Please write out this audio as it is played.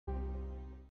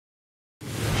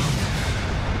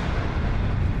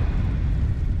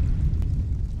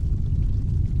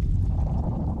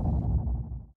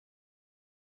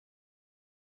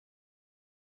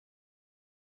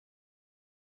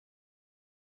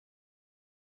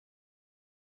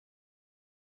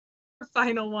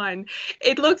final one.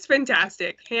 It looks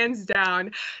fantastic, hands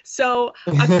down. So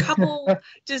a couple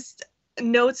just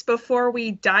notes before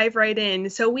we dive right in.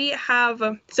 So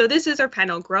this is our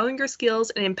panel, Growing Your Skills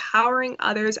and Empowering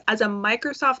Others as a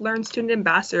Microsoft Learn Student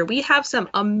Ambassador. We have some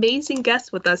amazing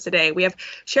guests with us today. We have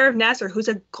Sheriff Nasser, who's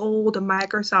a gold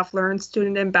Microsoft Learn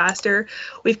Student Ambassador.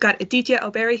 We've got Aditya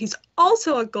Oberi, who's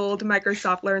also a gold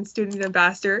Microsoft Learn Student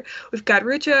Ambassador. We've got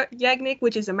Rucha Yagnik,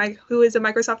 who is a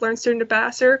Microsoft Learn Student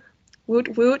Ambassador.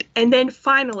 Woot woot. And then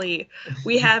finally,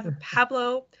 we have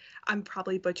Pablo, I'm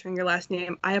probably butchering your last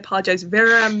name, I apologize,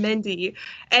 Vera Mendy.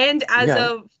 And as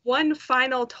of one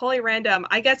final, totally random,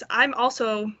 I guess I'm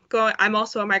also a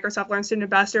Microsoft Learn Student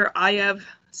Ambassador. I have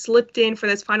slipped in for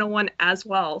this final one as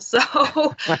well.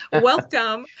 So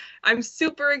welcome. I'm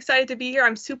super excited to be here.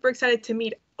 I'm super excited to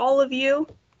meet all of you.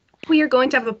 We are going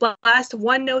to have a blast.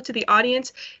 One note to the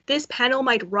audience, this panel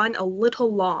might run a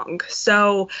little long.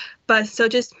 So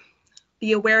just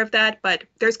be aware of that, but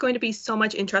there's going to be so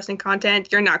much interesting content.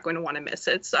 You're not going to want to miss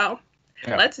it. So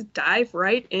let's dive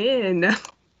right in.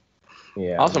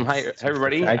 Yeah. Awesome. Hi,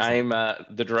 everybody. I'm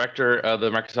the director of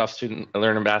the Microsoft Student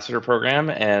Learn Ambassador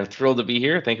Program and thrilled to be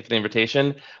here. Thank you for the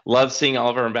invitation. Love seeing all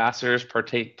of our ambassadors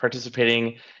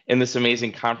participating in this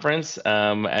amazing conference.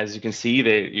 As you can see,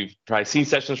 you've probably seen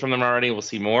sessions from them already. We'll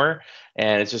see more.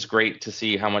 And it's just great to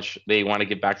see how much they want to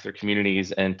give back to their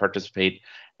communities and participate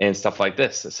and stuff like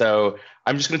this. So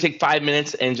I'm just going to take 5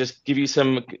 minutes and just give you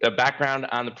some background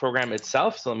on the program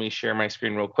itself. So let me share my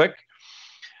screen real quick.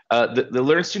 The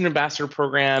Learn Student Ambassador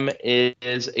Program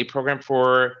is a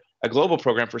global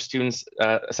program for students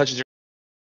such as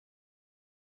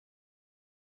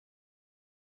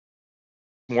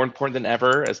more important than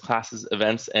ever as classes,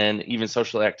 events, and even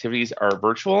social activities are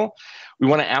virtual. We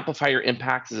want to amplify your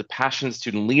impact as a passionate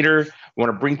student leader. We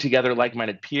want to bring together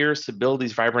like-minded peers to build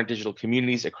these vibrant digital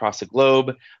communities across the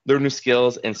globe, learn new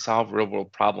skills, and solve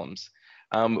real-world problems.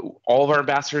 All of our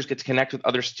ambassadors get to connect with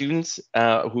other students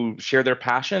who share their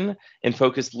passion in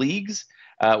focused leagues.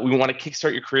 We want to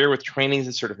kickstart your career with trainings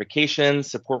and certifications,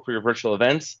 support for your virtual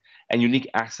events, and unique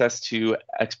access to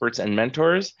experts and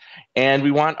mentors. And we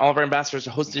want all of our ambassadors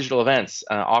to host digital events,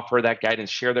 offer that guidance,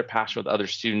 share their passion with other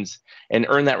students, and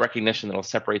earn that recognition that will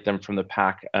separate them from the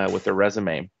pack with their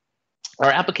resume. Our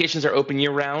applications are open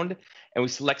year-round, and we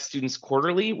select students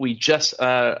quarterly. We just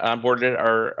onboarded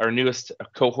our newest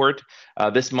cohort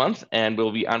this month, and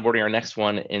we'll be onboarding our next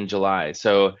one in July.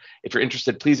 So if you're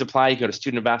interested, please apply. You can go to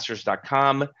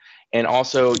studentambassadors.com. And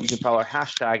also, you can follow our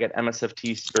hashtag at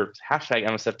MSFT or hashtag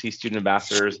MSFT Student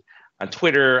Ambassadors on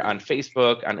Twitter, on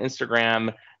Facebook, on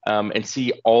Instagram, and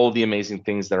see all the amazing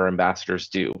things that our ambassadors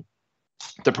do.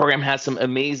 The program has some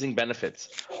amazing benefits.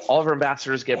 All of our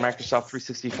ambassadors get Microsoft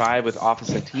 365 with Office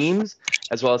and Teams,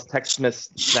 as well as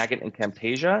TechSmith, Snagit, and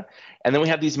Camtasia. And then we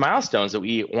have these milestones that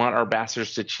we want our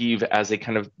ambassadors to achieve as they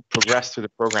kind of progress through the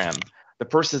program. The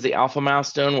first is the Alpha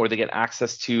milestone, where they get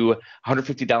access to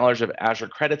 $150 of Azure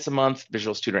credits a month,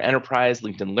 Visual Student Enterprise,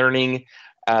 LinkedIn Learning,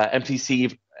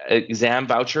 MTC exam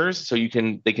vouchers, so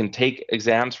they can take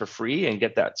exams for free and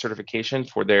get that certification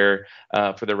for their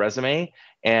resume.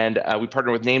 And we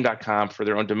partner with Name.com for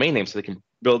their own domain name, so they can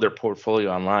build their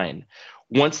portfolio online.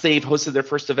 Once they've hosted their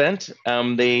first event,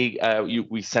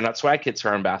 we send out swag kits to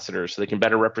our ambassadors so they can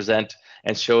better represent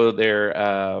and show their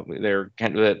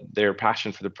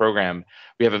passion for the program.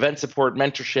 We have event support,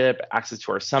 mentorship, access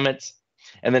to our summits.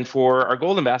 And then for our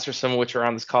Gold Ambassadors, some of which are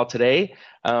on this call today,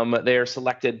 they are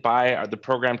selected by the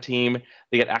program team.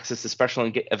 They get access to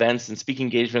special events and speaking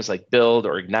engagements like Build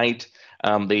or Ignite.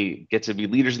 They get to be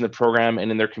leaders in the program and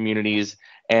in their communities,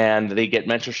 and they get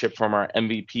mentorship from our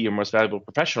MVP or Most Valuable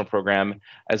Professional program,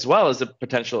 as well as the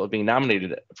potential of being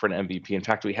nominated for an MVP. In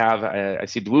fact, we have, I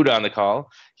see Dwuda on the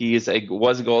call. He was a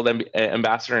Gold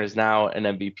Ambassador and is now an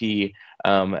MVP,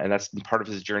 and that's been part of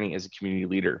his journey as a community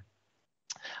leader.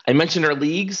 I mentioned our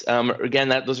leagues. Again,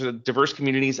 those are diverse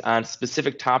communities on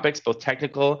specific topics, both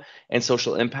technical and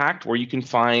social impact, where you can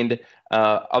find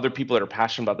other people that are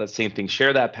passionate about that same thing,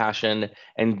 share that passion,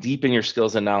 and deepen your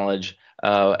skills and knowledge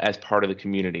as part of the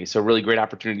community. So really great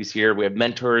opportunities here. We have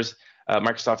mentors,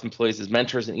 Microsoft employees as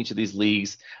mentors in each of these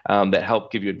leagues that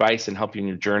help give you advice and help you in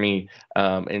your journey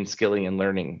in skilling and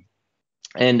learning.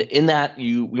 And in that,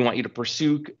 we want you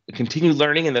to continue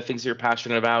learning and the things that you're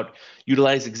passionate about,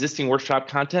 utilize existing workshop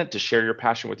content to share your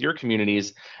passion with your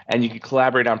communities, and you can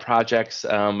collaborate on projects.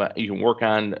 You can work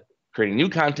on creating new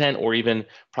content or even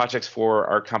projects for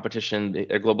our competition,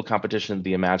 a global competition,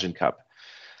 the Imagine Cup.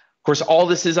 Of course, all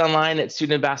this is online at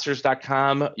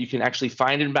studentambassadors.com. You can actually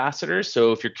find ambassadors.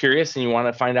 So if you're curious and you want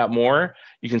to find out more,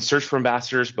 you can search for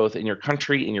ambassadors both in your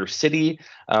country, in your city,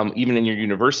 even in your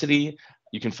university.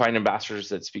 You can find ambassadors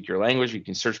that speak your language. You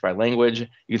can search by language.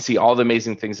 You can see all the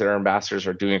amazing things that our ambassadors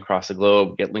are doing across the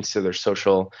globe, get links to their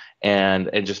social, and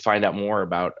just find out more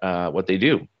about what they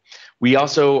do. We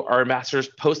also, our ambassadors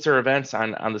post their events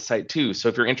on the site too. So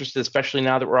if you're interested, especially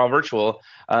now that we're all virtual,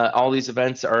 all these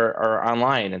events are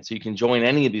online. And so you can join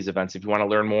any of these events if you want to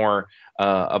learn more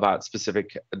about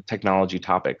specific technology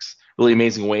topics. Really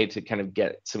amazing way to kind of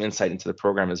get some insight into the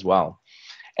program as well.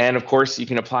 And of course, you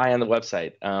can apply on the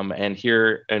website and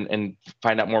hear and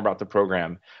find out more about the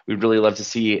program. We'd really love to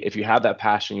see if you have that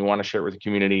passion, you want to share it with the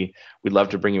community, we'd love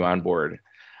to bring you on board.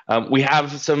 We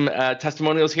have some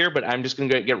testimonials here, but I'm just going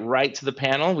to get right to the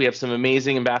panel. We have some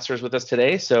amazing ambassadors with us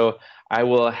today, so I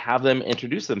will have them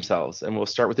introduce themselves, and we'll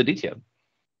start with Aditya.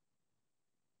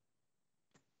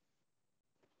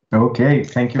 Okay,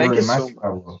 thank you very much,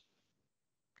 Pablo.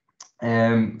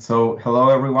 So hello,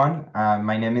 everyone.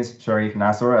 My name is Sharif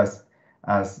Nasser.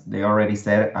 As they already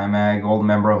said, I'm a gold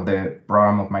member of the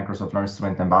program of Microsoft Learn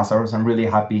Student Ambassadors. I'm really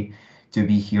happy to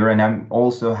be here, and I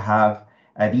also have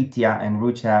Aditya and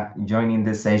Rucha joining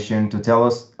this session to tell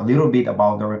us a little bit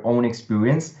about their own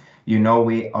experience. You know,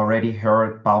 we already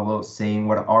heard Pablo saying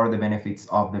what are the benefits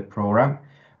of the program,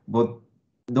 but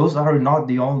those are not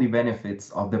the only benefits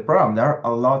of the program. There are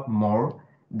a lot more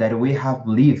that we have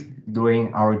lived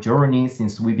during our journey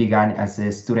since we began as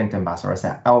a student ambassador, as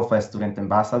an alpha student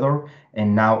ambassador,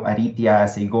 and now Aditya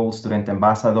as a gold student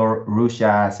ambassador,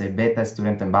 Rusha as a beta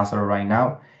student ambassador right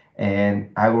now.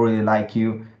 And I would really like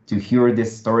you to hear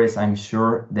these stories. I'm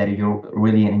sure that you'll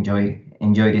really enjoy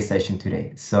this session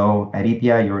today. So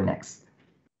Aditya, you're next.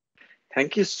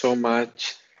 Thank you so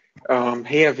much.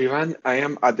 Hey everyone, I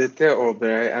am Aditya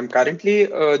Oberoi. I'm currently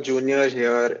a junior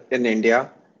here in India,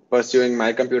 pursuing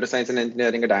my computer science and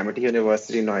engineering at Amity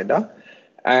University, Noida.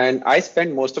 And I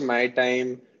spend most of my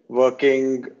time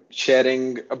working,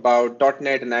 sharing about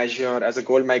 .NET and Azure as a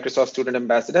Gold Microsoft Student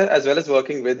Ambassador, as well as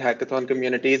working with hackathon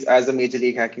communities as a Major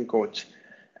League Hacking coach.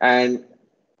 And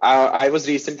I was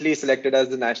recently selected as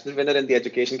the national winner in the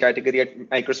education category at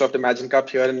Microsoft Imagine Cup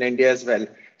here in India as well.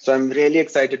 So I'm really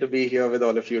excited to be here with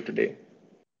all of you today.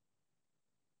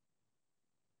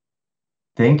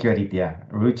 Thank you, Aditya.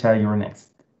 Rucha, you're next.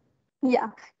 Yeah,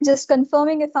 just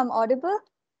confirming if I'm audible.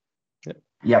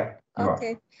 Yep.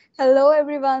 Okay. Hello,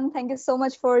 everyone. Thank you so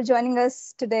much for joining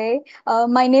us today.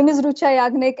 My name is Rucha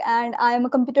Yagnik, and I am a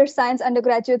computer science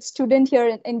undergraduate student here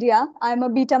in India. I'm a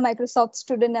beta Microsoft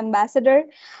student ambassador.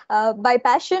 By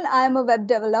passion, I am a web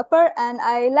developer, and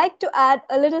I like to add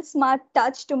a little smart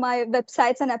touch to my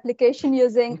websites and application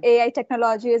using AI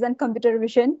technologies and computer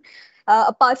vision.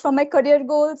 Apart from my career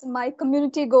goals, my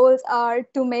community goals are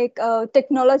to make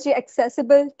technology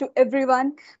accessible to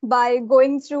everyone by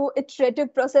going through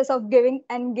iterative process of giving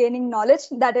and gaining knowledge.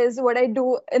 That is what I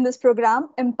do in this program,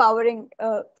 empowering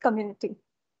community.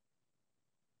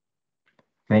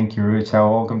 Thank you, Rucha.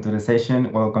 Welcome to the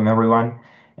session. Welcome, everyone,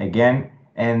 again.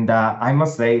 And I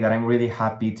must say that I'm really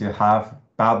happy to have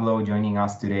Pablo joining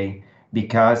us today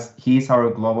because he's our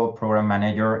global program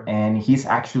manager, and he's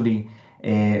actually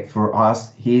for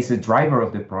us, he's a driver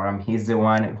of the program. He's the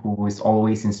one who is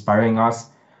always inspiring us,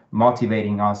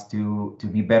 motivating us to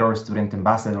be better student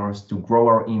ambassadors, to grow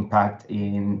our impact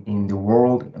in the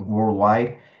world,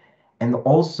 worldwide. And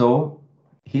also,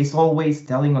 he's always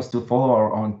telling us to follow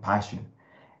our own passion.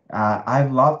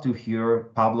 I'd love to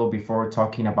hear Pablo before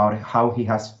talking about how he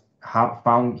has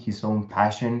found his own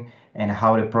passion and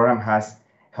how the program has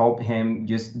helped him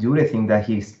just do the thing that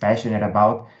he's passionate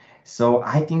about. So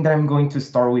I think that I'm going to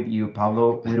start with you,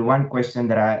 Pablo, with one question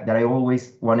that I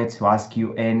always wanted to ask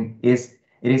you, and it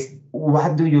is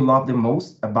what do you love the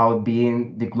most about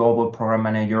being the global program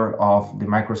manager of the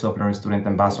Microsoft Learn Student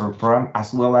Ambassador program,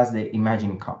 as well as the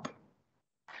Imagine Cup?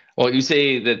 Well, you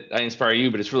say that I inspire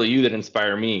you, but it's really you that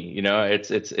inspire me. You know,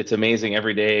 it's amazing.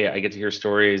 Every day I get to hear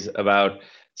stories about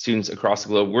students across the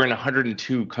globe. We're in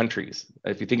 102 countries.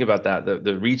 If you think about that,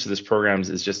 the reach of this program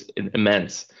is just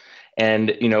immense.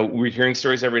 And, you know, we're hearing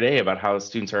stories every day about how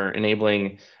students are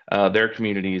enabling their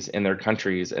communities and their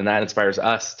countries. And that inspires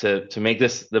us to make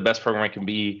this the best program it can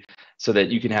be so that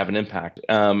you can have an impact.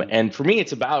 And for me,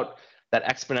 it's about that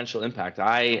exponential impact.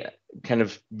 I kind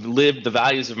of lived the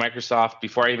values of Microsoft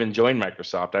before I even joined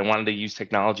Microsoft. I wanted to use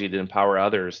technology to empower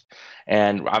others.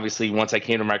 And obviously, once I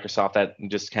came to Microsoft, that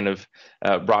just kind of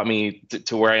brought me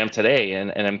to where I am today.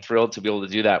 And I'm thrilled to be able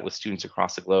to do that with students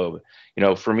across the globe. You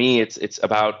know, for me, it's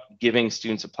about giving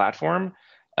students a platform,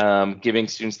 giving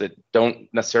students that don't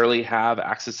necessarily have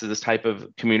access to this type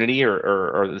of community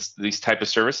or these type of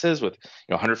services with,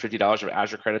 you know, $150 of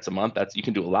Azure credits a month. You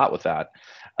can do a lot with that.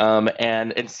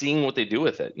 And seeing what they do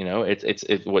with it. You know, it's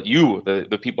what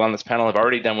the people on this panel have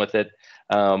already done with it.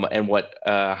 and what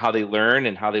how they learn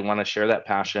and how they want to share that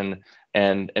passion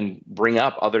and bring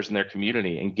up others in their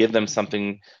community and give them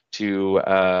something to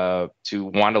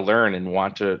want to learn and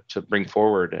want to bring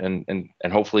forward, and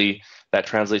hopefully that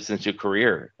translates into a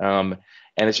career.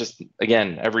 And it's just,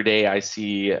 again, every day I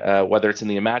see, whether it's in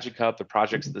the Imagine Cup, the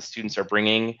projects that the students are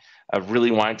bringing,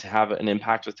 really wanting to have an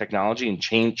impact with technology and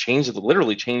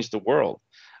literally change the world,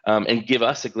 and give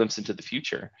us a glimpse into the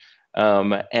future.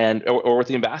 Or with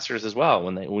the ambassadors as well,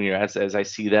 as I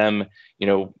see them,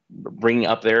 lifting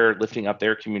up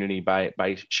their community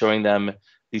by showing them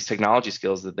these technology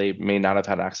skills that they may not have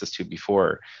had access to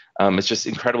before. It's just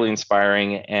incredibly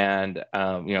inspiring, and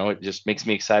it just makes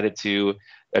me excited to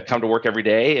come to work every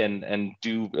day and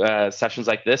do sessions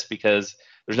like this, because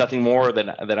there's nothing more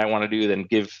that I want to do than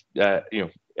give,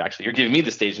 actually you're giving me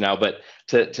the stage now, but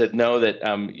to know that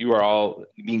you are all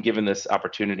being given this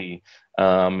opportunity,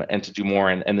 and to do more,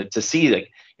 and to see,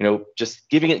 just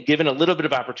given a little bit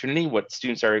of opportunity, what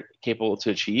students are capable to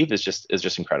achieve is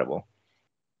just incredible.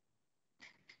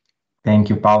 Thank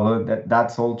you, Pablo.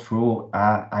 That's all true.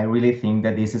 I really think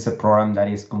that this is a program that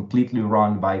is completely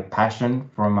run by passion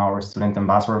from our student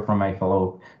ambassador, from my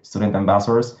fellow student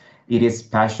ambassadors. It is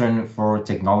passion for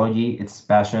technology, it's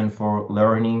passion for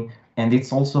learning, and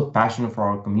it's also passion for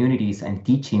our communities and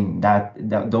teaching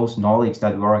those knowledge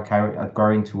that we are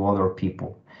carrying to other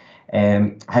people.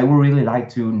 I would really like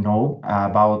to know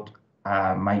about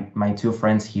my two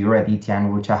friends here, Aditya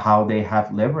and Rucha, how they have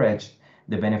leveraged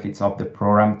the benefits of the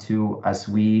program to, as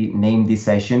we name this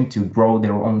session, to grow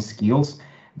their own skills,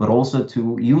 but also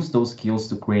to use those skills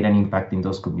to create an impact in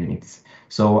those communities.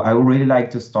 So I would really like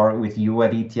to start with you,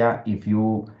 Aditya.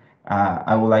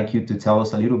 I would like you to tell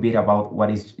us a little bit about what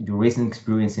is your recent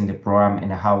experience in the program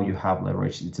and how you have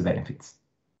leveraged its benefits.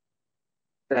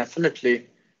 Definitely.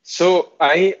 So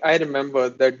I remember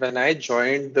that when I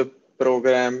joined the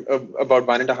program about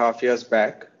 1.5 years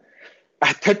back,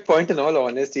 at that point, in all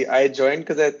honesty, I joined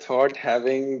because I thought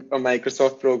having a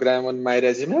Microsoft program on my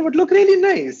resume would look really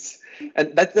nice.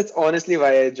 And that's honestly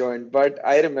why I joined. But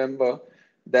I remember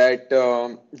that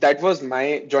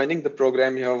joining the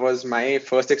program here was my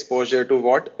first exposure to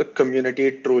what a community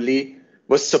truly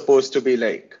was supposed to be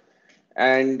like.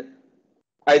 And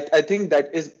I think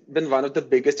that has been one of the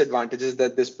biggest advantages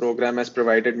that this program has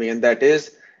provided me. And that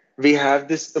is, we have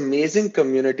this amazing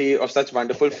community of such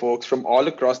wonderful folks from all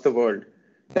across the world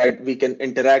that we can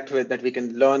interact with, that we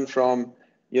can learn from,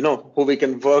 who we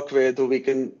can work with, who we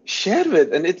can share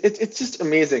with. And it's just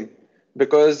amazing,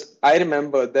 because I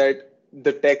remember that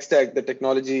the tech stack, the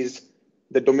technologies,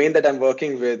 the domain that I'm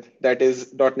working with, that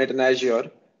is .NET and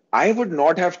Azure, I would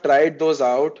not have tried those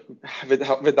out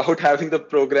without having the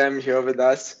program here with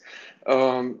us.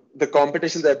 The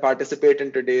competitions I participate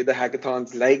in today, the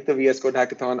hackathons like the VS Code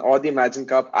Hackathon or the Imagine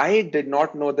Cup, I did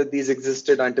not know that these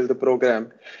existed until the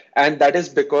program. And that is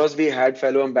because we had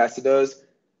fellow ambassadors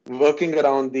working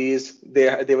around these.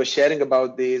 They were sharing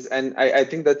about these. And I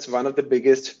think that's one of the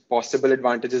biggest possible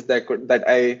advantages that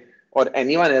I or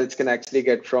anyone else can actually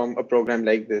get from a program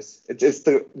like this. It's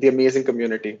the amazing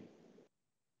community.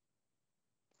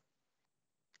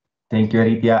 Thank you,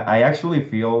 Aditya. I actually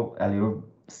feel a little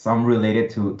some related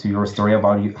to your story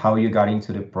about how you got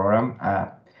into the program.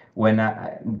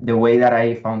 The way that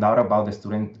I found out about the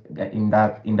student in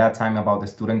that time about the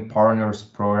Student Partners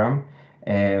program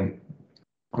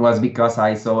was because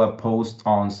I saw a post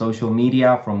on social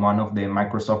media from one of the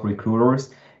Microsoft recruiters,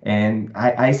 and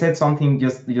I said something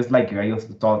just like you. I just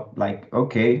thought like,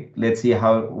 okay, let's see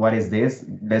what is this?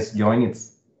 Let's join.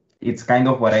 It's kind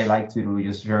of what I like to do,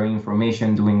 just sharing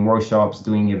information, doing workshops,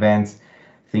 doing events,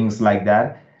 things like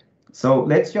that. So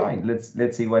let's join.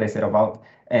 Let's see what I said about.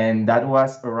 And that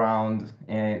was around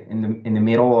in the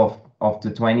middle of the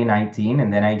 2019,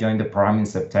 and then I joined the program in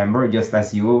September, just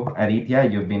as you, Aditya.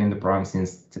 You've been in the program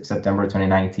since September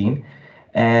 2019,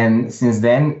 and since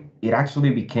then it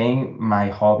actually became my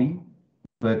hobby.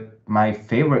 But my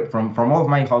favorite from all of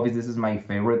my hobbies, this is my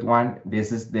favorite one.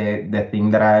 This is the thing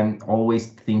that I'm always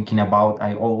thinking about.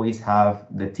 I always have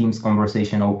the Teams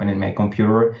conversation open in my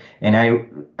computer. And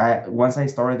I once I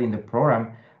started in the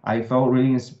program, I felt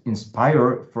really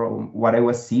inspired from what I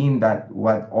was seeing, that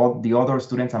what all the other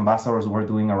student ambassadors were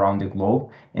doing around the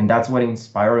globe. And that's what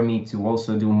inspired me to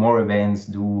also do more events,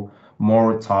 do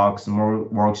more talks, more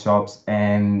workshops.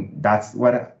 And that's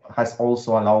what has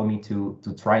also allowed me to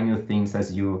try new things,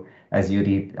 as you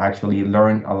did, actually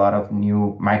learn a lot of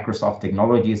new Microsoft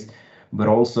technologies, but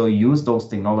also use those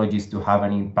technologies to have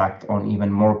an impact on even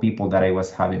more people that I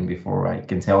was having before. I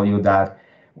can tell you that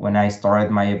when I started,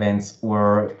 my events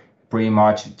were pretty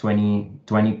much 20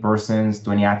 persons,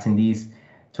 20 attendees,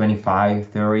 25,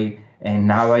 30. And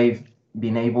now I've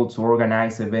been able to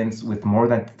organize events with more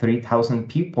than 3,000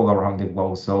 people around the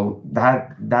globe. So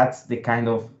that's the kind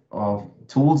of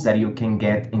tools that you can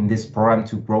get in this program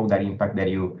to grow that impact that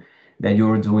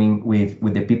you're doing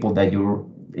with the people that you're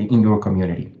in your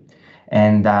community.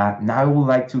 And now I would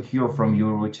like to hear from you,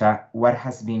 Rucha. What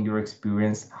has been your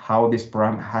experience? How this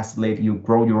program has let you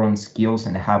grow your own skills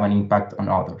and have an impact on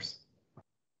others?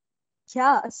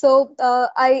 Yeah, so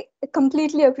I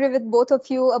completely agree with both of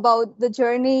you about the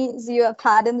journeys you have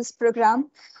had in this program.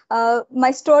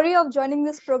 My story of joining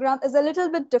this program is a little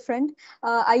bit different.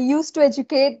 I used to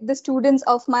educate the students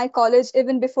of my college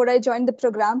even before I joined the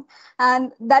program.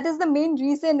 And that is the main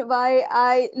reason why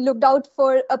I looked out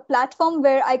for a platform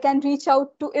where I can reach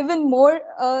out to even more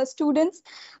students.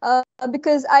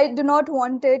 Because I do not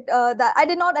want it that I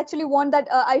did not actually want that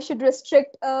I should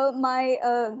restrict my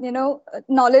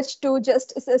knowledge to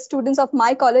just students of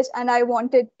my college, and I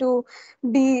wanted to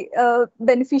be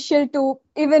beneficial to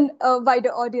even a wider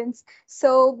audience.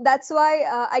 So that's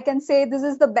why I can say this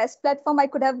is the best platform I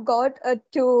could have got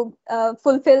to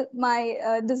fulfill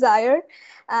my desire.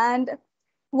 And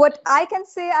what I can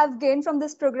say I've gained from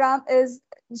this program is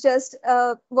just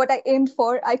what I aimed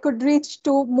for. I could reach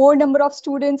to more number of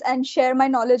students and share my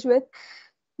knowledge with.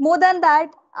 More than that,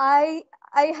 I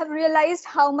have realized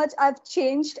how much I've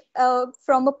changed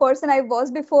from a person I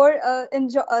was before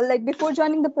before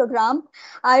joining the program.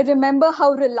 I remember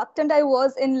how reluctant I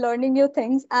was in learning new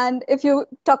things. And if you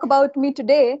talk about me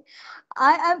today,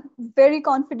 I am very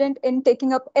confident in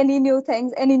taking up any new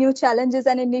things, any new challenges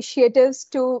and initiatives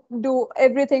to do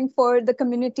everything for the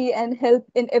community and help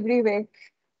in every way.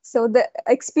 So the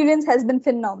experience has been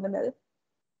phenomenal.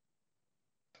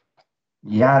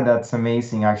 Yeah, that's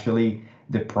amazing. Actually,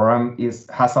 the program is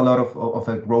has a lot of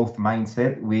a growth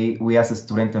mindset. We as a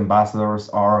student ambassadors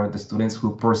are the students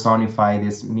who personify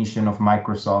this mission of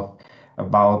Microsoft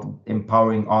about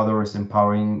empowering others,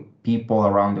 empowering people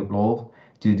around the globe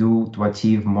to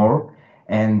achieve more.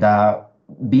 And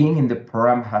being in the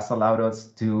program has allowed us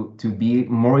to be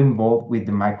more involved with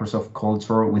the Microsoft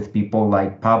culture, with people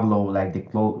like Pablo, like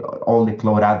all the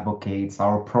cloud advocates,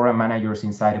 our program managers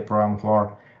inside the program who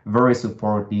are very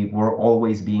supportive. We're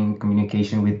always being in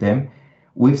communication with them.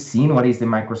 We've seen what is the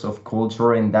Microsoft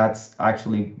culture, and that's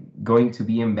actually going to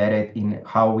be embedded in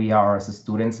how we are as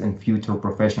students and future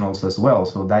professionals as well.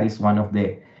 So that is one of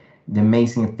the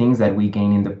amazing things that we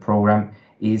gain in the program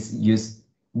is just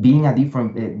being a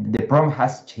different. The program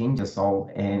has changed us all,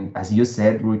 and as you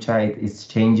said, Rucha, it's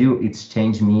changed you. It's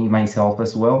changed me myself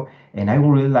as well. And I would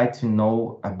really like to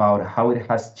know about how it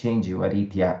has changed you,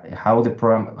 Aditya. How the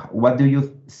program, what do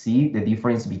you see the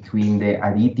difference between the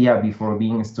Aditya before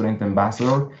being a student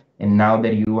ambassador and now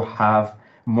that you have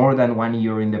more than 1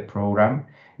 year in the program?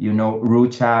 You know,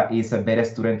 Rucha is a better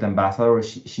student ambassador.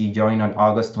 She joined on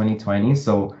August 2020,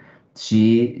 so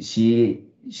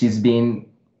she's been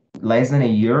less than a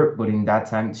year, but in that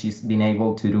time she's been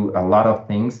able to do a lot of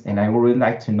things. And I would really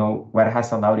like to know what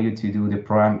has allowed you to do the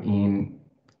program in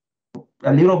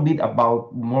a little bit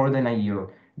about more than a year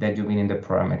that you've been in the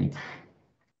program, Aditya.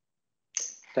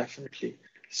 Definitely.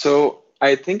 So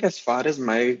I think as far as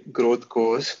my growth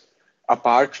goes,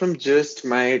 apart from just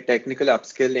my technical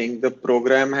upskilling, the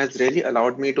program has really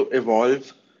allowed me to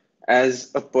evolve as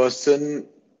a person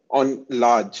on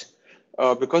large.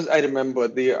 Because I remember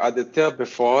the Aditya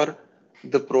before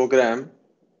the program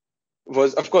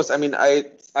was, of course, I mean, I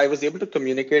was able to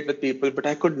communicate with people, but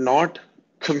I could not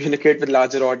communicate with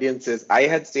larger audiences. I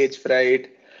had stage fright.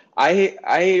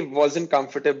 I wasn't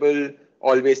comfortable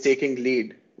always taking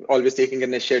lead, always taking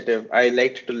initiative. I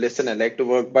liked to listen, I liked to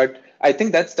work, but I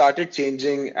think that started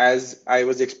changing as I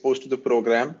was exposed to the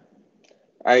program.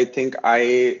 I think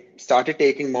I started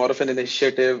taking more of an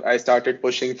initiative. I started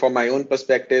pushing for my own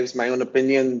perspectives, my own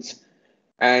opinions,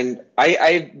 and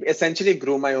I essentially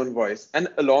grew my own voice. And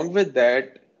along with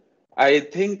that, I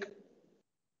think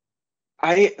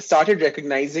I started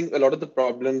recognizing a lot of the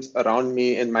problems around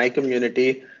me in my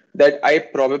community that I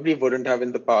probably wouldn't have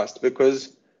in the past.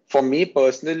 Because for me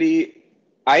personally,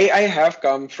 I have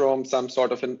come from some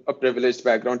sort of a privileged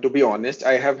background, to be honest.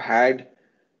 I have had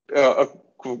a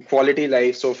quality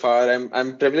life so far.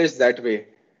 I'm privileged that way.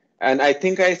 And I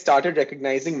think I started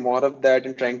recognizing more of that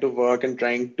and trying to work and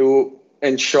trying to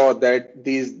ensure that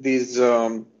these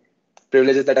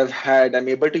privileges that I've had, I'm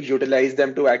able to utilize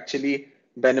them to actually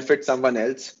benefit someone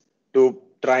else, to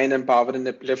try and empower and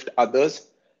uplift others.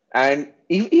 And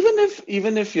even if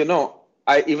even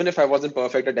if I wasn't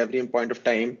perfect at every point of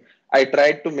time, I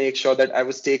tried to make sure that I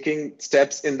was taking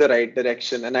steps in the right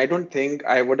direction. And I don't think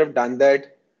I would have done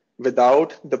that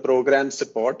without the program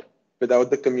support.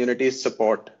 without the community's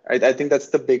support. I think that's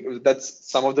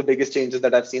some of the biggest changes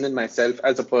that I've seen in myself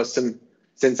as a person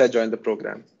since I joined the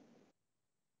program.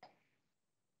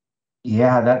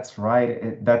 Yeah, that's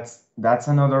right. That's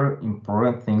another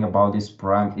important thing about this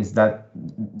program is that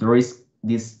there is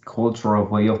this cultural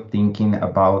way of thinking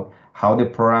about how the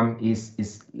program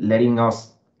is letting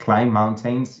us climb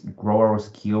mountains, grow our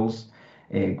skills,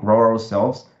 grow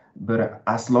ourselves. But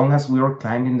as long as we are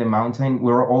climbing the mountain,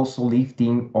 we're also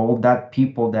lifting all that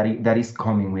people that is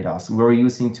coming with us. We're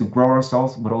using to grow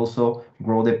ourselves, but also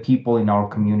grow the people in our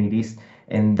communities,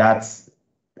 and that's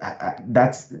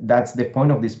the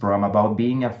point of this program about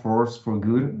being a force for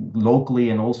good locally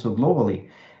and also globally,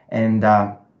 and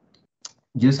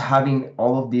just having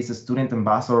all of these student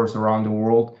ambassadors around the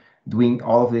world doing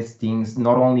all of these things,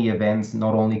 not only events,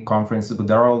 not only conferences, but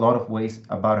there are a lot of ways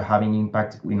about having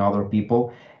impact in other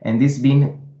people, and this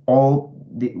being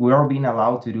we are being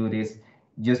allowed to do this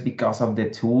just because of the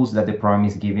tools that the program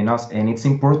is giving us. And it's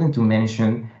important to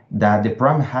mention that the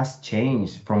program has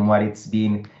changed from what it's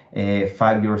been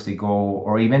 5 years ago,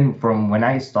 or even from when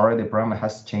I started. The program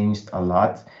has changed a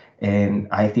lot, and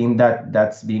I think that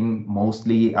that's been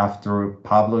mostly after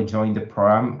Pablo joined the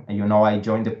program. I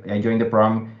joined the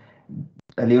program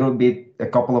a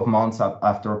couple of months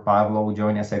after Pablo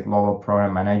joined as a global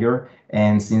program manager,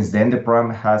 and since then the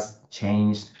program has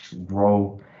changed,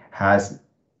 has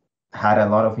had a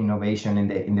lot of innovation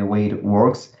in the way it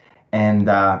works, and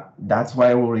that's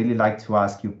why I would really like to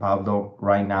ask you, Pablo,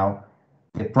 right now.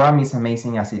 The program is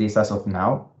amazing as it is as of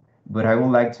now, but I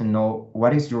would like to know,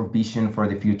 what is your vision for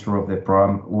the future of the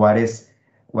program? What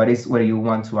you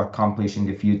want to accomplish in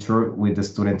the future with the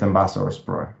Student Ambassadors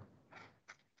program?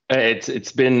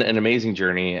 It's been an amazing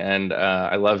journey, and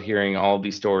I love hearing all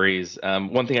these stories.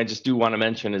 One thing I just do want to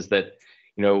mention is that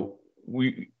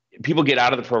people get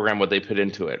out of the program what they put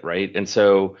into it, right? And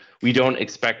so we don't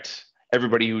expect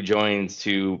everybody who joins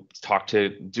to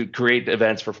create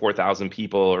events for 4,000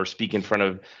 people or speak in front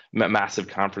of massive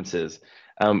conferences.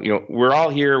 We're all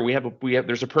here.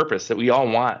 There's a purpose that we all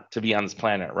want to be on this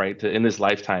planet, right? In this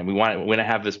lifetime, we want to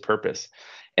have this purpose.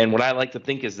 And what I like to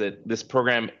think is that this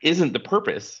program isn't the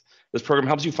purpose. This program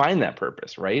helps you find that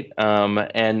purpose, right?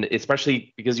 And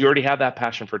especially because you already have that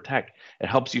passion for tech, it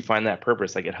helps you find that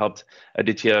purpose. Like it helped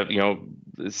Aditya,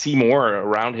 see more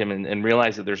around him and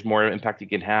realize that there's more impact he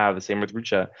can have. The same with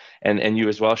Rucha and you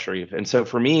as well, Sharif. And so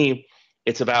for me,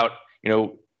 it's about,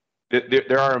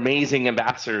 there are amazing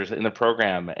ambassadors in the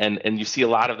program, and you see a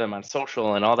lot of them on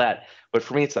social and all that. But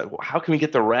for me, it's like, how can we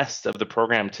get the rest of the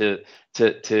program to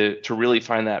really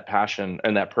find that passion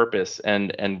and that purpose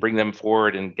and bring them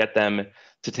forward and get them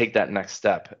to take that next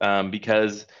step?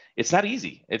 Because it's not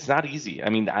easy. It's not easy. I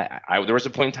mean, there was a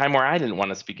point in time where I didn't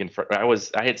want to speak in front.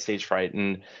 I had stage fright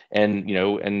and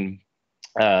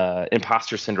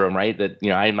imposter syndrome, right? That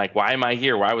I'm like, why am I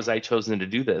here? Why was I chosen to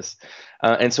do this?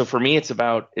 And so for me, it's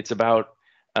about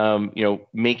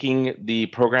making the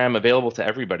program available to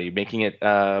everybody, making it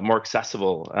more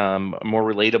accessible, more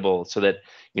relatable, so that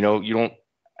you don't.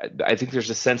 I think there's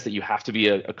a sense that you have to be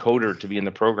a coder to be in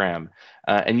the program,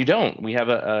 and you don't. We have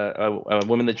a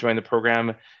woman that joined the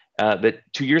program that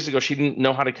 2 years ago she didn't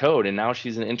know how to code, and now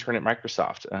she's an intern at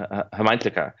Microsoft,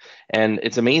 Hamantika, and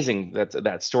it's amazing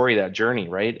that story, that journey,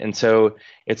 right? And so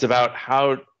it's about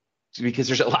because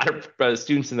there's a lot of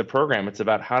students in the program, it's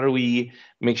about how do we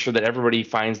make sure that everybody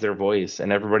finds their voice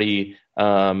and everybody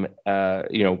finds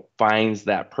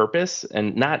that purpose,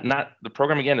 and not the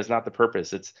program again is not the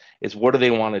purpose. It's what do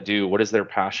they want to do? What is their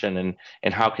passion,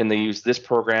 and how can they use this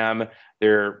program,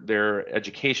 their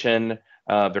education,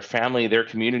 their family, their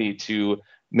community to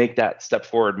make that step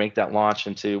forward, make that launch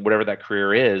into whatever that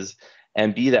career is,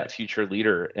 and be that future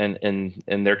leader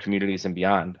in their communities and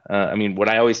beyond. I mean, what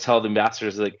I always tell the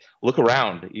ambassadors is, like, look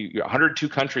around. 102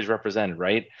 countries represented,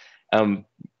 right?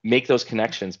 Make those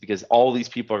connections, because all these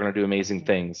people are going to do amazing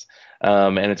things.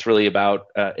 And it's really about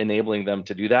enabling them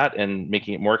to do that and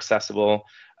making it more accessible.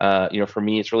 For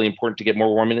me, it's really important to get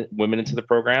more women into the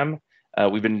program.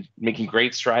 We've been making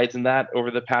great strides in that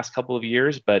over the past couple of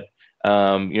years, but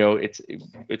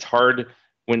it's hard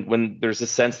when there's a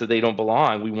sense that they don't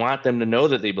belong. We want them to know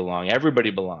that they belong.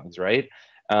 Everybody belongs, right?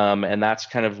 And that's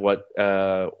kind of what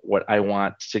I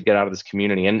want to get out of this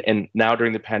community. And now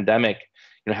during the pandemic,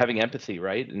 having empathy,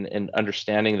 right, and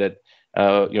understanding that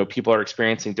people are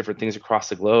experiencing different things across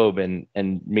the globe, and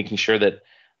making sure that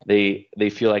they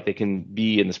feel like they can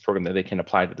be in this program, that they can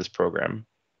apply to this program.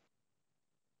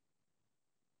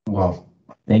 Well,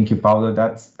 thank you, Paulo.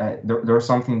 That's there's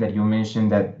something that you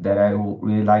mentioned that I would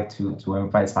really like to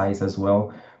emphasize as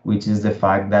well, which is the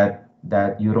fact that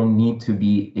that you don't need to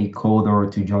be a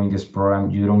coder to join this program.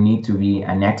 You don't need to be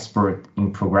an expert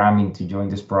in programming to join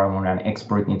this program or an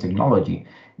expert in technology.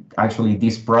 Actually,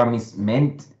 this program is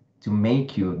meant to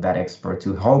make you that expert,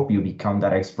 to help you become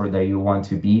that expert that you want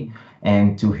to be,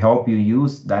 and to help you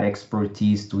use that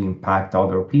expertise to impact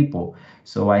other people.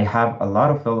 So I have a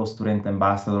lot of fellow student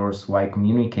ambassadors who I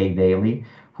communicate daily,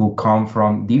 who come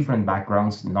from different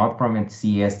backgrounds, not from a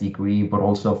CS degree, but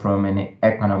also from an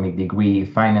economic degree,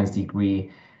 finance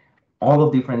degree, all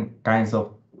of different kinds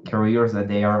of careers that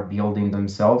they are building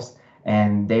themselves.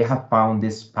 And they have found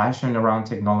this passion around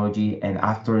technology. And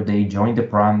after they join the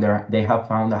program, they have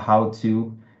found how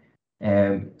to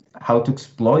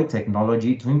exploit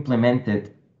technology to implement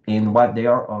it in what they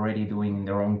are already doing in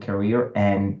their own career,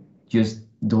 and just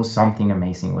do something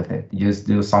amazing with it. Just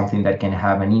do something that can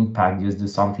have an impact. Just do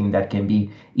something that can be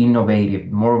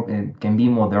innovative, more can be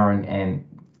modern,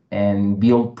 and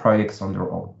build projects on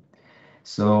their own.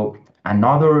 So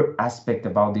another aspect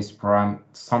about this program,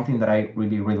 something that I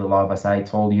really, really love, as I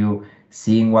told you,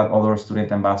 seeing what other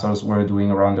student ambassadors were doing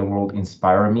around the world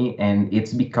inspired me. And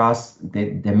it's because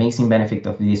the amazing benefit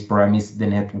of this program is the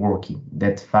networking.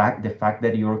 The fact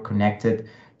that you're connected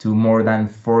to more than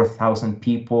 4,000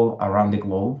 people around the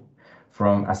globe,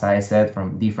 from, as I said,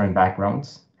 from different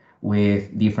backgrounds,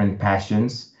 with different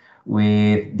passions,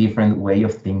 with different way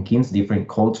of thinking, different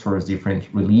cultures, different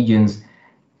religions.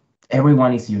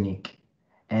 Everyone is unique,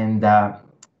 and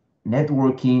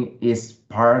networking is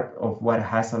part of what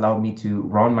has allowed me to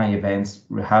run my events,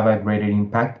 have a greater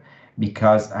impact,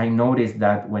 because I noticed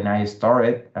that when I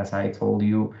started, as I told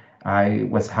you, I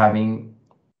was having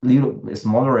little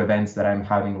smaller events that I'm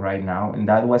having right now, and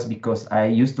that was because I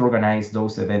used to organize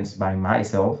those events by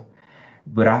myself.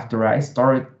 But after I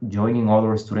started joining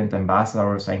other student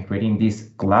ambassadors and creating these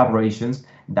collaborations,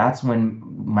 that's when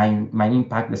my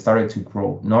impact started to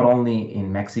grow, not only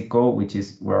in Mexico, which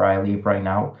is where I live right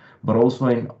now, but also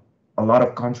in a lot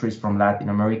of countries from Latin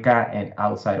America and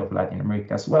outside of Latin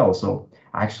America as well. So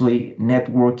actually,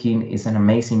 networking is an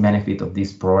amazing benefit of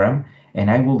this program. And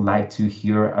I would like to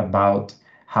hear about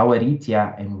how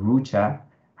Aditya and Rucha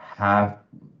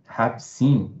have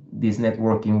seen this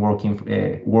networking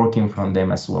working from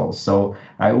them as well. So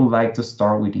I would like to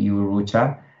start with you,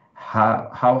 Rucha.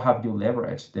 How have you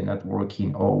leveraged the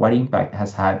networking, or what impact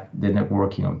has had the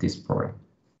networking of this program?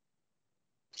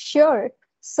 Sure.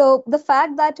 So the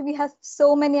fact that we have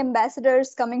so many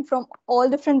ambassadors coming from all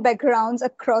different backgrounds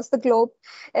across the globe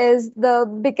is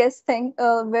the biggest thing,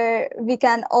 where we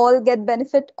can all get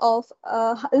benefit of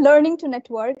learning to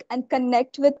network and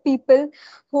connect with people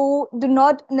who do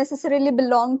not necessarily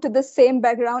belong to the same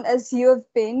background as you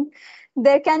have been.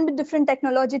 There can be different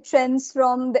technology trends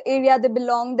from the area they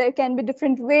belong. There can be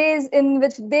different ways in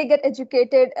which they get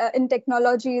educated in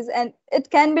technologies, and it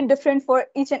can be different for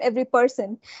each and every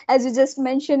person. As you just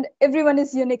mentioned, everyone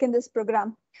is unique in this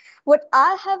program. What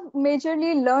I have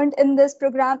majorly learned in this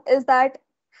program is that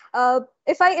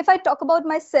if I talk about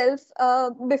myself,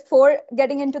 before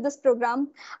getting into this program,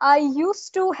 I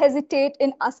used to hesitate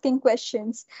in asking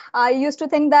questions. I used to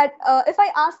think that if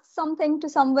I asked something to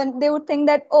someone, they would think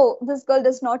that, oh, this girl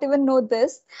does not even know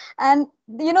this, and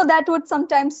that would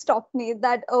sometimes stop me.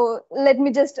 That, oh, let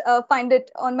me just find it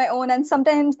on my own, and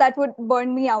sometimes that would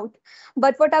burn me out.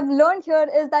 But what I've learned here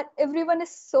is that everyone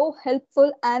is so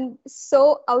helpful and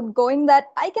so outgoing that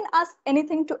I can ask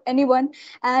anything to anyone,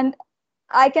 and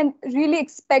I can really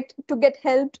expect to get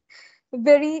helped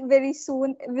very, very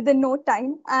soon, within no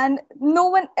time. And no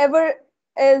one ever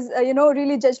is,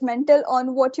 really judgmental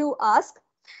on what you ask.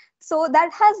 So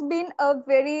that has been a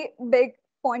very big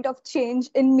point of change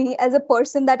in me as a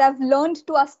person, that I've learned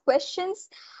to ask questions.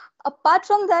 Apart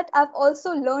from that, I've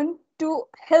also learned to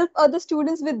help other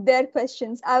students with their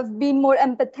questions. I've been more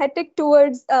empathetic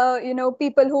towards,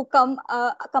 people who come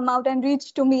out and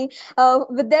reach to me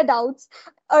with their doubts.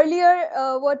 Earlier,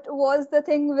 what was the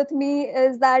thing with me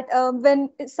is that when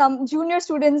some junior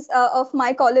students of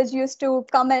my college used to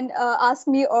come and ask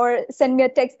me or send me a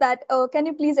text that, oh, can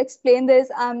you please explain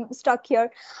this? I'm stuck here.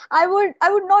 I would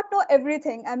not know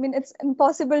everything. I mean, it's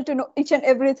impossible to know each and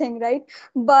everything, right?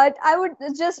 But I would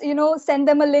just, send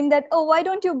them a link that, oh, why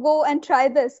don't you go and try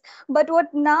this? But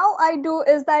what now I do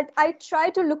is that I try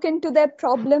to look into their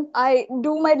problem. I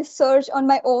do my research on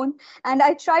my own, and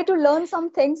I try to learn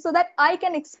some things so that I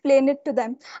can explain it to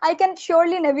them. I can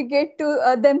surely navigate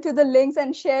to them to the links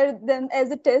and share them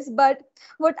as it is. But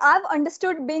what I've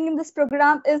understood being in this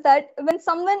program is that when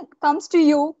someone comes to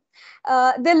you,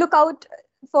 they look out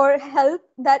for help,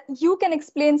 that you can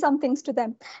explain some things to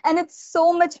them. And it's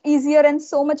so much easier and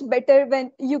so much better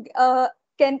when you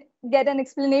can get an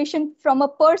explanation from a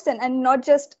person and not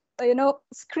just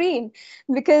screen,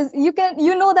 because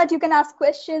you know that you can ask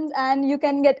questions and you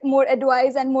can get more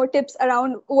advice and more tips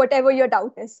around whatever your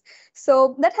doubt is.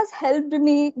 So that has helped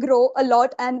me grow a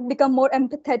lot and become more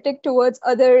empathetic towards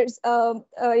others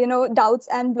doubts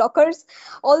and blockers.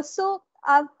 Also,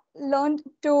 I've learned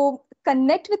to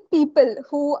connect with people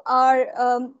who are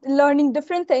learning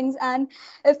different things, and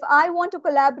if I want to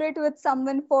collaborate with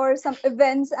someone for some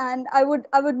events, and I would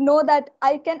know that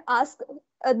I can ask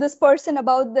this person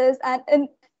about this, and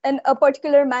in a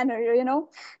particular manner.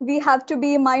 We have to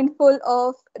be mindful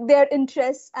of their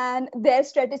interests and their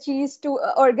strategies to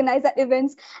organize the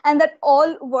events, and that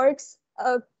all works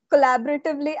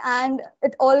collaboratively, and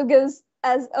it all gives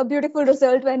as a beautiful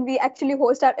result when we actually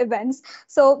host our events.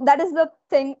 So that is the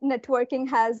thing networking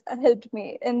has helped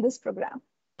me in this program.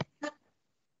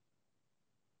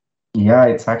 Yeah,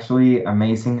 it's actually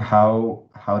amazing how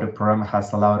the program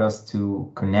has allowed us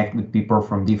to connect with people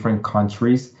from different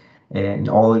countries, and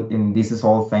this is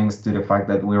all thanks to the fact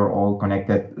that we're all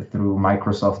connected through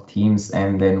Microsoft Teams,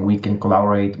 and then we can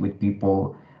collaborate with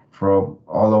people from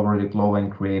all over the globe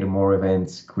and create more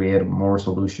events, create more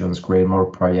solutions, create more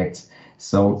projects.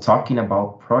 So talking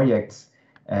about projects,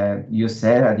 you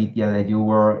said, Aditya, that you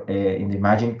were in the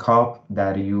Imagine Cup,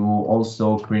 that you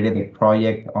also created a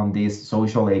project on this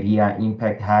social idea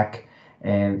impact hack.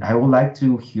 And I would like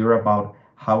to hear about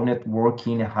how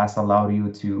networking has allowed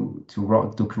you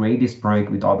to create this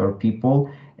project with other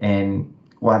people, and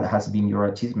what has been your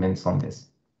achievements on this.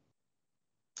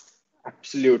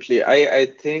 Absolutely. I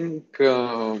think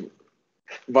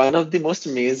one of the most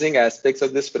amazing aspects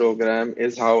of this program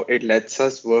is how it lets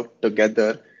us work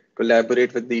together,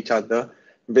 collaborate with each other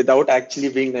without actually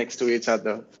being next to each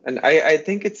other. And I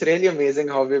think it's really amazing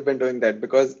how we've been doing that,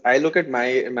 because I look at my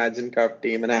Imagine Cup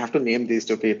team, and I have to name these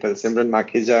two people, Simran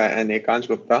Makhija and Ekansh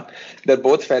Gupta. They're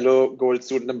both fellow Gold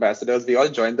Student Ambassadors. We all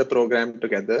joined the program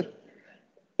together.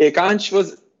 Ekansh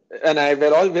was, and I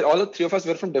were all three of us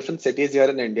were from different cities here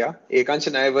in India. Ekansh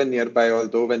and I were nearby,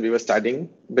 although when we were studying,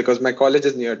 because my college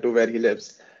is near to where he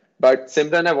lives. But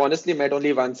Simran, I've honestly met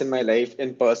only once in my life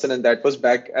in person, and that was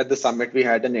back at the summit we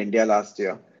had in India last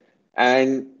year.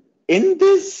 And in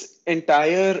this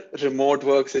entire remote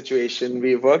work situation,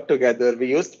 we worked together,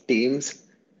 we used Teams,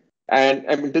 and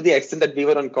I mean, to the extent that we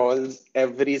were on calls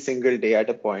every single day at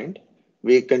a point.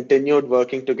 We continued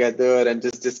working together and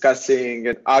just discussing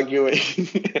and arguing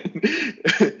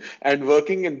and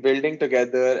working and building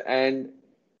together. And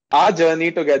our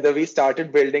journey together, we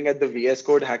started building at the VS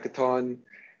Code hackathon.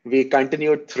 We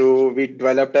continued through, we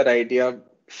developed our idea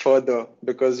further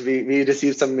because we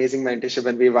received some amazing mentorship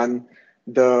when we won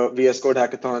the VS Code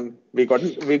hackathon. We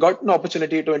got an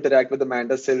opportunity to interact with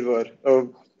Amanda Silver, a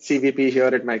CVP here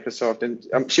at Microsoft.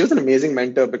 And she was an amazing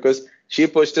mentor because she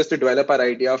pushed us to develop our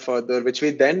idea further, which we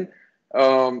then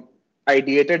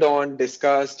ideated on,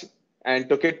 discussed, and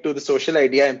took it to the Social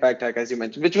Idea Impact Hack, as you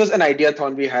mentioned, which was an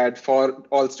ideathon we had for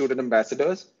all student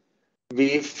ambassadors.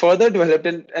 We further developed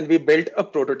it and we built a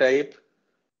prototype.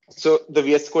 So the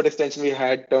VS Code extension we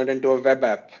had turned into a web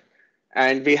app.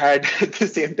 And we had, at the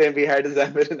same time, we had a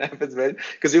Xamarin app as well,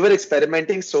 because we were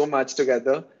experimenting so much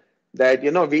together that,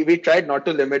 we tried not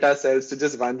to limit ourselves to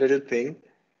just one little thing.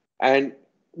 And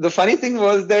the funny thing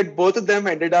was that both of them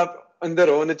ended up on their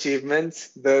own achievements.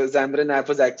 The Xamarin app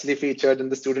was actually featured in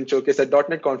the student showcase at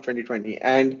 .NET Conf 2020.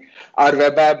 And our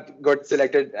web app got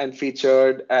selected and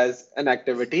featured as an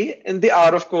activity in the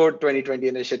Hour of Code 2020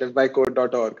 initiative by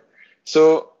code.org.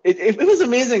 So it was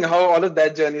amazing how all of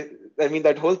that journey,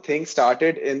 that whole thing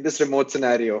started in this remote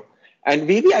scenario. And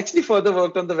we actually further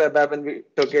worked on the web app and we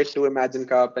took it to Imagine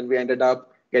Cup, and we ended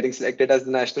up getting selected as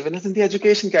the national winners in the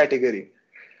education category,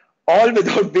 all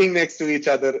without being next to each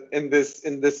other in this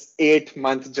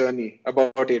 8-month journey,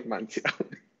 about 8 months.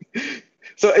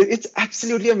 So it's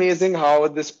absolutely amazing how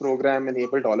this program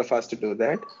enabled all of us to do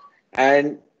that.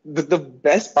 And the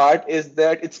best part is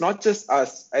that it's not just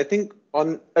us. I think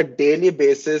on a daily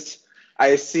basis,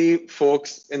 I see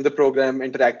folks in the program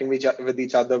interacting with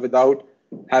each other without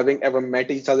having ever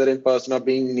met each other in person or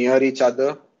being near each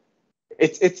other.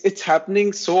 It's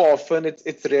happening so often.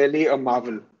 It's really a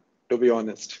marvel, to be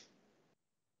honest.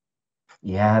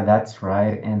 Yeah, that's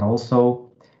right. And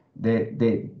also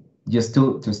the just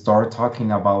to start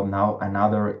talking about now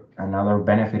another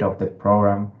benefit of the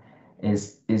program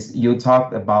is you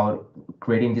talked about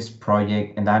creating this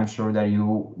project, and I'm sure that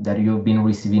you've been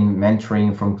receiving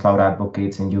mentoring from cloud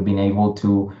advocates, and you've been able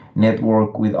to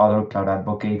network with other cloud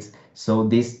advocates. So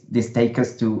this takes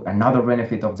us to another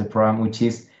benefit of the program, which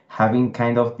is having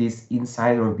kind of this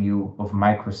insider view of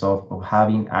Microsoft, of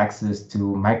having access to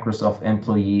Microsoft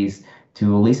employees,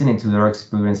 to listening to their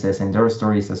experiences and their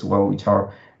stories as well, which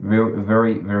are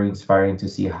very inspiring to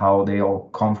see how they all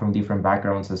come from different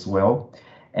backgrounds as well.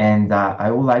 And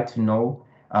I would like to know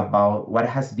about what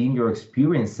has been your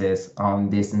experiences on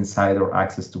this insider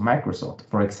access to Microsoft.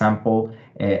 For example,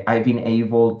 I've been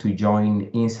able to join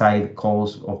inside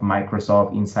calls of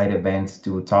Microsoft, inside events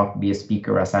to talk, be a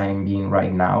speaker as I am being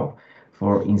right now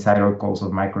for insider calls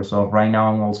of Microsoft. Right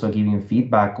now, I'm also giving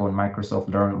feedback on Microsoft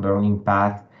Learning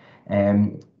Path.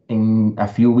 In a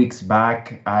few weeks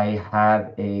back, I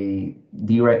had a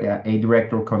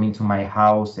director coming to my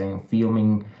house and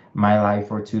filming my life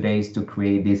for 2 days to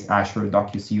create this Azure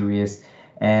docuseries,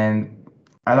 and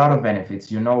a lot of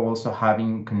benefits. Also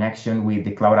having connection with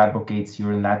the cloud advocates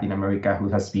here in Latin America who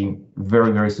has been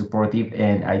very supportive,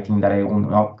 and I think that I will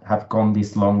not have come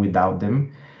this long without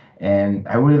them. And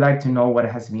I would like to know what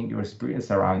has been your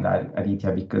experience around that,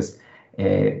 Aditya, because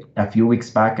a few weeks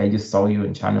back I just saw you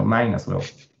in Channel 9 as well.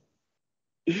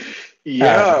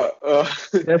 Yeah,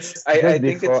 Just I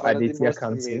think before it's one of the Aditya most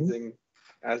comes in. amazing.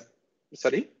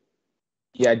 Sorry?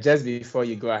 Yeah, just before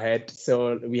you go ahead.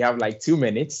 So we have like 2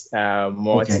 minutes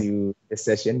more Okay. to the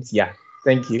sessions. Yeah,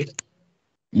 thank you.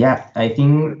 Yeah, I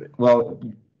think, well,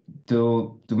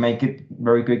 to make it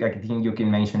very quick, I think you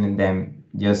can mention them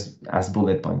just as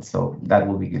bullet points, so that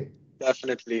will be good.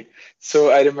 Definitely.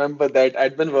 So I remember that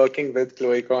I'd been working with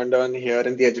Chloe Condon here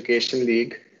in the Education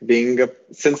League,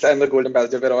 since I'm a Gold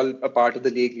Ambassador, we're all a part of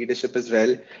the league leadership as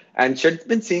well. And she'd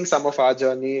been seeing some of our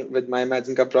journey with my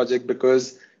Imagine Cup project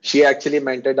because she actually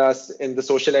mentored us in the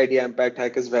Social Idea Impact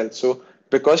Hack as well. So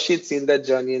because she'd seen that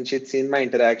journey and she'd seen my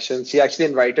interactions, she actually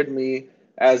invited me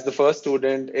as the first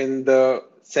student in the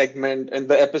segment, in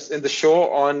the show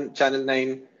on Channel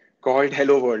 9 called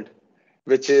Hello World,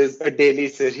 which is a daily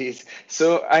series.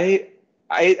 So I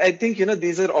think,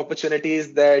 these are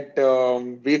opportunities that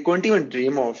we couldn't even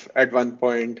dream of at one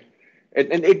point.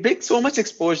 And it brings so much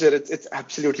exposure. It's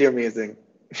absolutely amazing.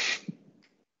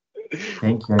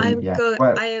 Thank you, Aditya.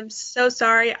 Well, I am so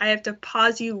sorry. I have to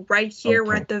pause you right here. Okay.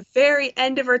 We're at the very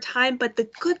end of our time, but the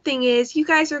good thing is you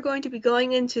guys are going to be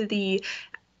going into the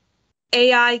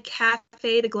AI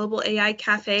Cafe, the Global AI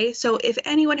Cafe. So if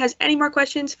anyone has any more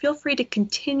questions, feel free to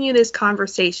continue this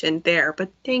conversation there. But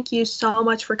thank you so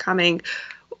much for coming.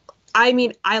 I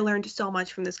mean, I learned so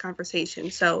much from this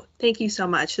conversation. So thank you so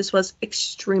much. This was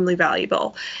extremely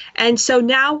valuable. And so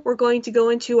now we're going to go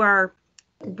into our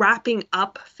wrapping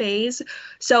up phase.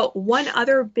 So one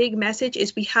other big message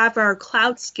is we have our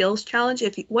Cloud Skills Challenge.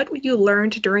 What you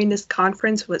learned during this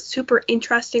conference was super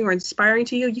interesting or inspiring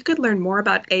to you, you could learn more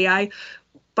about AI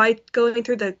by going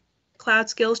through the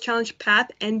Cloud Skills Challenge path,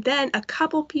 and then a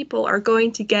couple people are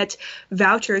going to get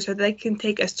vouchers so they can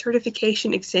take a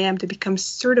certification exam to become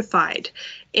certified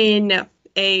in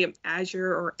a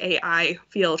Azure or AI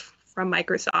field from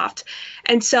Microsoft.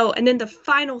 And then the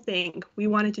final thing we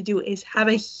wanted to do is have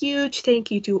a huge thank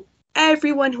you to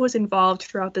everyone who was involved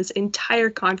throughout this entire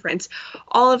conference,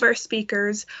 all of our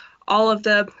speakers, all of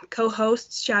the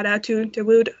co-hosts. Shout out to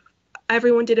Dawood.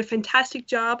 Everyone did a fantastic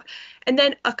job. And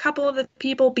then a couple of the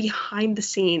people behind the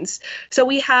scenes. So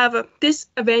we have, this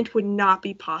event would not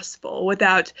be possible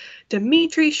without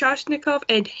Dmitry Shoshnikov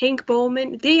and Hank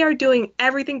Bowman. They are doing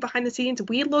everything behind the scenes.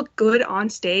 We look good on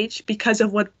stage because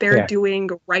of what they're doing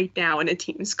right now in a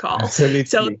Teams call. Absolutely.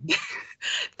 So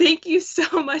thank you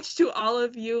so much to all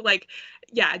of you.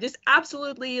 Just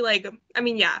absolutely,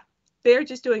 they're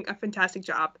just doing a fantastic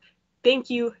job. Thank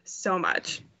you so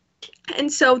much.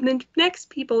 And so the next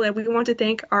people that we want to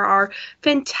thank are our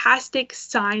fantastic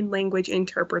sign language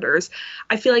interpreters.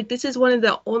 I feel like this is one of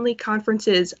the only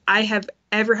conferences I have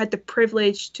ever had the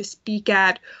privilege to speak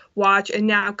at, watch, and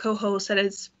now co-host that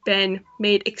has been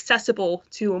made accessible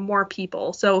to more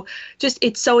people. So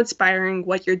it's so inspiring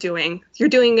what you're doing. You're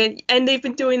doing it, and they've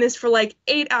been doing this for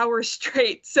 8 hours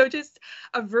straight. So just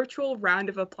a virtual round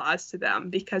of applause to them,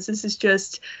 because this is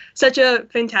just such a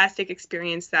fantastic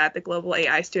experience that the Global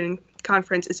AI Student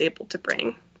Conference is able to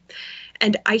bring.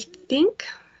 And I think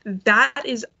that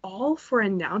is all for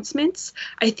announcements.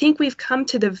 I think we've come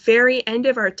to the very end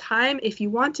of our time. If you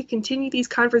want to continue these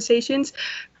conversations,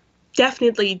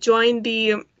 definitely join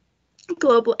the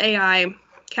Global AI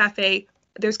Cafe.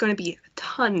 There's going to be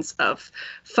tons of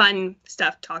fun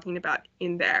stuff talking about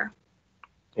in there.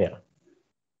 Yeah.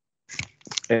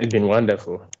 It's been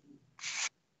wonderful.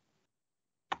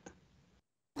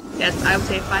 Yes, I would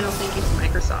say final thank you to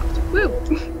Microsoft. Woo!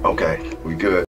 Okay, we good.